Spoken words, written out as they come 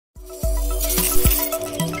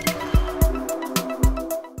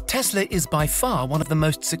Tesla is by far one of the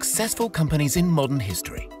most successful companies in modern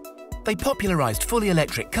history. They popularized fully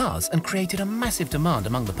electric cars and created a massive demand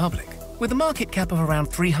among the public. With a market cap of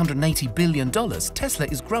around $380 billion, Tesla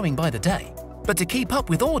is growing by the day. But to keep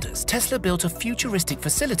up with orders, Tesla built a futuristic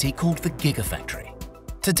facility called the Gigafactory.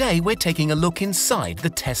 Today, we're taking a look inside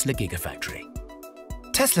the Tesla Gigafactory.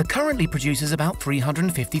 Tesla currently produces about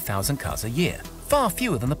 350,000 cars a year, far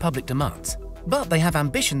fewer than the public demands. But they have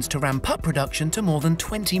ambitions to ramp up production to more than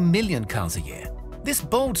 20 million cars a year. This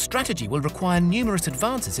bold strategy will require numerous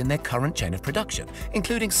advances in their current chain of production,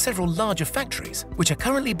 including several larger factories, which are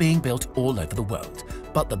currently being built all over the world.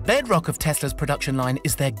 But the bedrock of Tesla's production line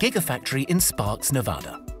is their Gigafactory in Sparks,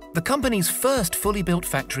 Nevada. The company's first fully built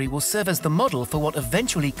factory will serve as the model for what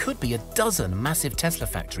eventually could be a dozen massive Tesla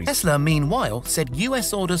factories. Tesla, meanwhile, said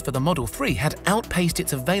US orders for the Model 3 had outpaced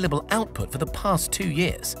its available output for the past 2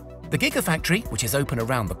 years. The Gigafactory, which is open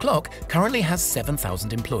around the clock, currently has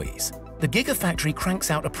 7,000 employees. The Gigafactory cranks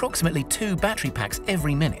out approximately 2 battery packs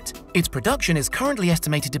every minute. Its production is currently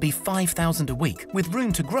estimated to be 5,000 a week, with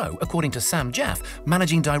room to grow, according to Sam Jaff,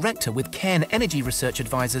 managing director with Cairn Energy Research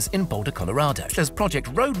Advisors in Boulder, Colorado. Tesla's Project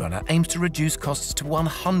Roadrunner aims to reduce costs to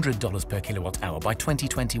 $100 per kilowatt hour by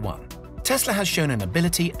 2021. Tesla has shown an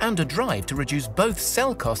ability and a drive to reduce both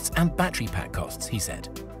cell costs and battery pack costs, he said.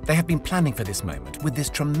 They have been planning for this moment with this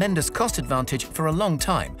tremendous cost advantage for a long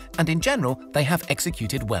time, and in general, they have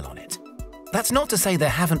executed well on it. That's not to say there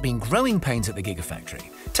haven't been growing pains at the Gigafactory.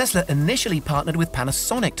 Tesla initially partnered with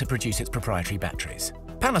Panasonic to produce its proprietary batteries.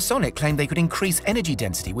 Panasonic claimed they could increase energy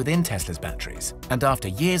density within Tesla's batteries. And after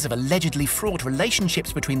years of allegedly fraught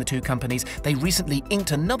relationships between the two companies, they recently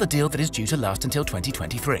inked another deal that is due to last until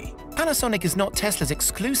 2023. Panasonic is not Tesla's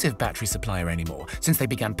exclusive battery supplier anymore, since they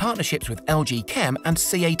began partnerships with LG Chem and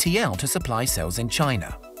CATL to supply cells in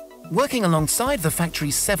China. Working alongside the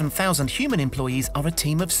factory's 7,000 human employees are a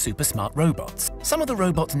team of super smart robots. Some of the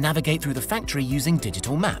robots navigate through the factory using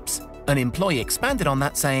digital maps. An employee expanded on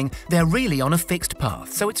that, saying, "They're really on a fixed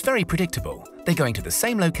path, so it's very predictable. They're going to the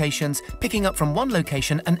same locations, picking up from one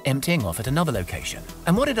location and emptying off at another location.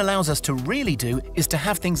 And what it allows us to really do is to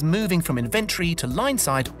have things moving from inventory to line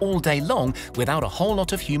side all day long without a whole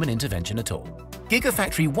lot of human intervention at all."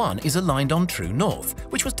 Gigafactory 1 is aligned on true north,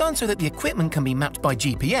 which was done so that the equipment can be mapped by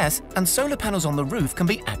GPS and solar panels on the roof can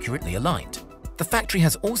be accurately aligned. The factory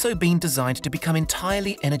has also been designed to become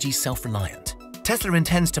entirely energy self-reliant. Tesla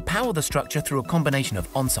intends to power the structure through a combination of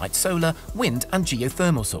on-site solar, wind, and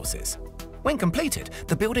geothermal sources. When completed,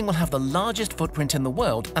 the building will have the largest footprint in the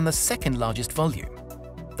world and the second largest volume.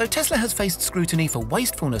 Though Tesla has faced scrutiny for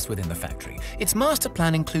wastefulness within the factory, its master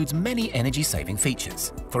plan includes many energy-saving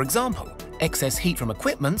features. For example, excess heat from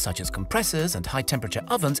equipment such as compressors and high-temperature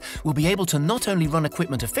ovens will be able to not only run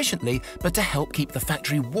equipment efficiently, but to help keep the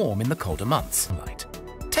factory warm in the colder months.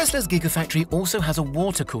 Tesla's Gigafactory also has a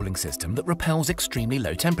water cooling system that repels extremely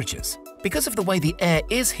low temperatures. Because of the way the air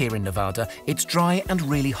is here in Nevada, it's dry and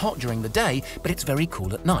really hot during the day, but it's very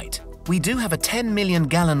cool at night. We do have a 10 million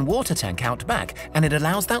gallon water tank out back, and it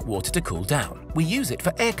allows that water to cool down. We use it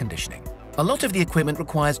for air conditioning. A lot of the equipment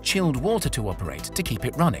requires chilled water to operate to keep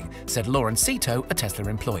it running, said Lauren Cito, a Tesla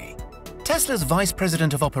employee. Tesla's Vice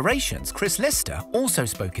President of Operations, Chris Lister, also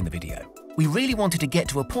spoke in the video. "We really wanted to get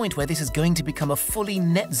to a point where this is going to become a fully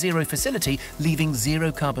net zero facility, leaving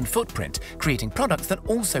zero carbon footprint, creating products that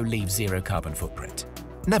also leave zero carbon footprint."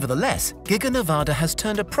 Nevertheless, Giga Nevada has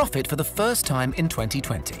turned a profit for the first time in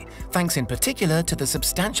 2020, thanks in particular to the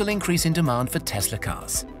substantial increase in demand for Tesla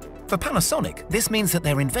cars. For Panasonic, this means that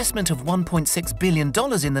their investment of $1.6 billion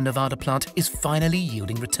in the Nevada plant is finally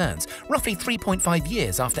yielding returns, roughly 3.5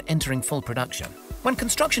 years after entering full production. When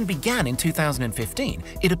construction began in 2015,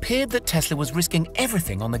 it appeared that Tesla was risking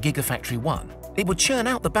everything on the Gigafactory 1. It would churn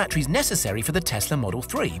out the batteries necessary for the Tesla Model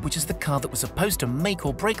 3, which is the car that was supposed to make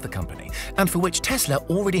or break the company, and for which Tesla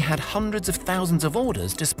already had hundreds of thousands of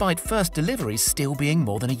orders despite first deliveries still being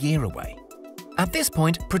more than a year away. At this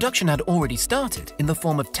point, production had already started in the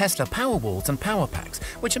form of Tesla Powerwalls and Power Packs,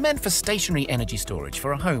 which are meant for stationary energy storage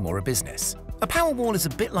for a home or a business. A Powerwall is a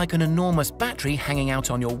bit like an enormous battery hanging out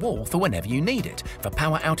on your wall for whenever you need it, for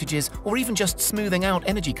power outages or even just smoothing out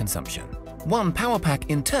energy consumption. One Power Pack,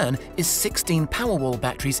 in turn, is 16 Powerwall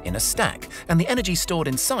batteries in a stack, and the energy stored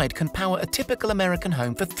inside can power a typical American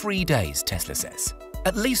home for 3 days, Tesla says.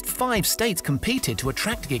 At least 5 states competed to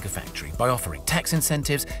attract Gigafactory by offering tax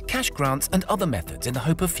incentives, cash grants, and other methods in the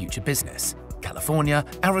hope of future business. California,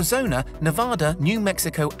 Arizona, Nevada, New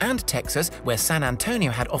Mexico, and Texas, where San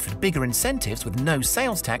Antonio had offered bigger incentives with no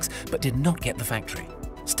sales tax but did not get the factory.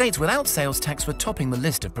 States without sales tax were topping the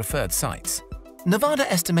list of preferred sites.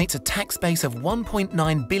 Nevada estimates a tax base of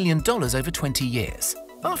 $1.9 billion over 20 years.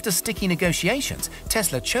 After sticky negotiations,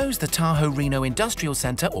 Tesla chose the Tahoe Reno Industrial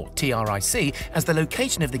Center, or TRIC, as the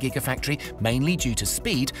location of the Gigafactory, mainly due to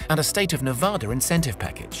speed and a state of Nevada incentive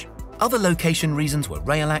package. Other location reasons were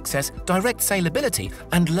rail access, direct salability,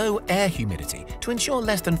 and low air humidity to ensure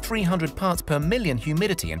less than 300 parts per million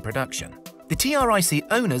humidity in production. The TRIC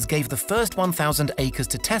owners gave the first 1,000 acres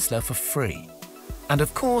to Tesla for free. And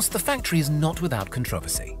of course, the factory is not without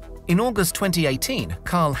controversy. In August 2018,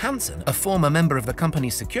 Carl Hansen, a former member of the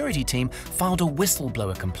company's security team, filed a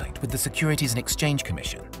whistleblower complaint with the Securities and Exchange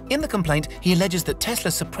Commission. In the complaint, he alleges that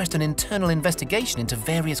Tesla suppressed an internal investigation into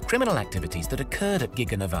various criminal activities that occurred at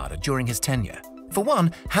Giga Nevada during his tenure. For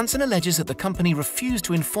one, Hansen alleges that the company refused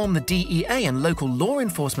to inform the DEA and local law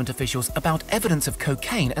enforcement officials about evidence of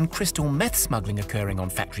cocaine and crystal meth smuggling occurring on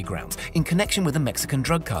factory grounds in connection with the Mexican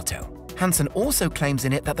drug cartel. Hansen also claims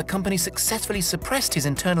in it that the company successfully suppressed his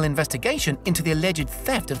internal investigation into the alleged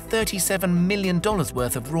theft of $37 million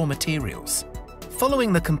worth of raw materials.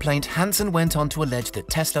 Following the complaint, Hansen went on to allege that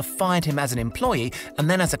Tesla fired him as an employee and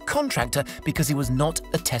then as a contractor because he was not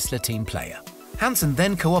a Tesla team player. Hansen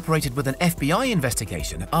then cooperated with an FBI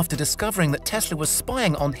investigation after discovering that Tesla was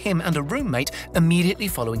spying on him and a roommate immediately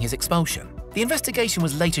following his expulsion. The investigation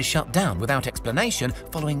was later shut down without explanation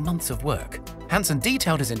following months of work. Hansen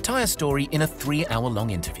detailed his entire story in a 3-hour-long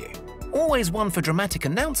interview. Always one for dramatic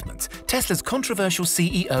announcements, Tesla's controversial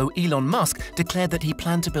CEO Elon Musk declared that he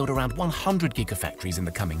planned to build around 100 gigafactories in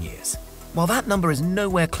the coming years. While that number is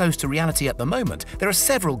nowhere close to reality at the moment, there are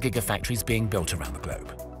several gigafactories being built around the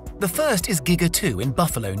globe. The first is Giga 2 in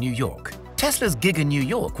Buffalo, New York. Tesla's Giga New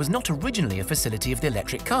York was not originally a facility of the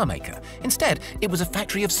electric car maker. Instead, it was a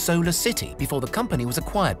factory of Solar City before the company was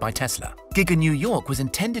acquired by Tesla. Giga New York was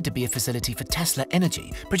intended to be a facility for Tesla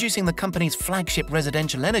Energy, producing the company's flagship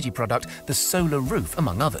residential energy product, the solar roof,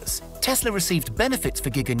 among others. Tesla received benefits for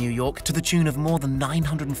Giga New York to the tune of more than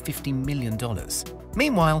 $950 million.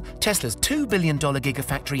 Meanwhile, Tesla's $2 billion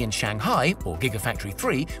Gigafactory in Shanghai, or Gigafactory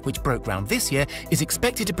 3, which broke ground this year, is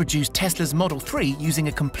expected to produce Tesla's Model 3 using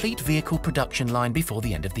a complete vehicle production line before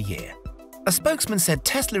the end of the year. A spokesman said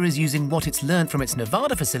Tesla is using what it's learned from its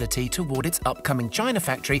Nevada facility toward its upcoming China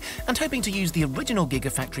factory and hoping to use the original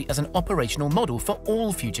Gigafactory as an operational model for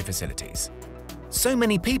all future facilities. So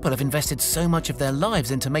many people have invested so much of their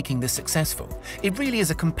lives into making this successful. It really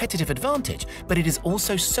is a competitive advantage, but it is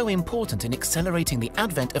also so important in accelerating the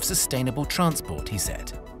advent of sustainable transport, he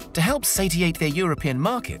said. To help satiate their European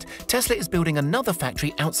market, Tesla is building another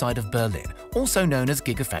factory outside of Berlin, also known as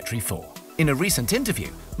Gigafactory 4. In a recent interview,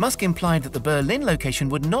 Musk implied that the Berlin location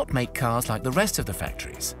would not make cars like the rest of the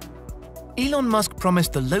factories. Elon Musk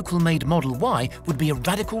promised the local-made Model Y would be a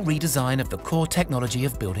radical redesign of the core technology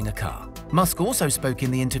of building a car. Musk also spoke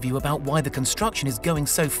in the interview about why the construction is going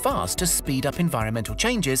so fast to speed up environmental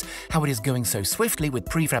changes, how it is going so swiftly with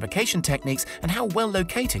prefabrication techniques, and how well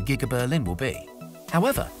located Giga Berlin will be.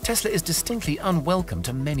 However, Tesla is distinctly unwelcome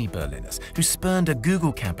to many Berliners who spurned a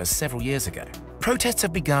Google campus several years ago. Protests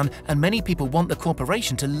have begun and many people want the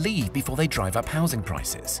corporation to leave before they drive up housing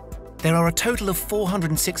prices. There are a total of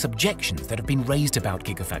 406 objections that have been raised about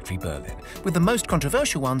Gigafactory Berlin, with the most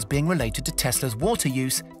controversial ones being related to Tesla's water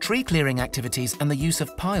use, tree clearing activities, and the use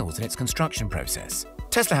of piles in its construction process.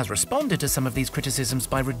 Tesla has responded to some of these criticisms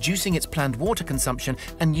by reducing its planned water consumption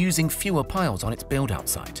and using fewer piles on its build-out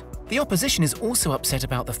site. The opposition is also upset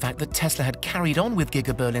about the fact that Tesla had carried on with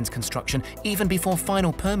Giga Berlin's construction even before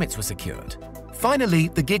final permits were secured. Finally,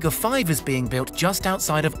 the Giga 5 is being built just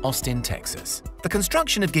outside of Austin, Texas. The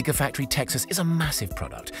construction of Gigafactory Texas is a massive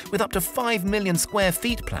product, with up to 5 million square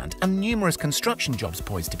feet planned and numerous construction jobs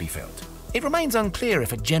poised to be filled. It remains unclear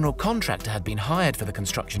if a general contractor had been hired for the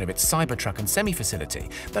construction of its Cybertruck and Semi facility,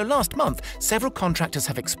 though last month, several contractors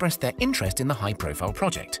have expressed their interest in the high-profile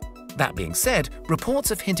project. That being said, reports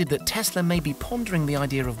have hinted that Tesla may be pondering the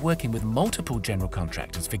idea of working with multiple general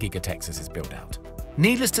contractors for Giga Texas's build-out.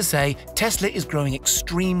 Needless to say, Tesla is growing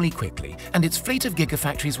extremely quickly, and its fleet of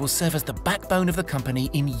Gigafactories will serve as the backbone of the company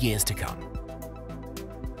in years to come.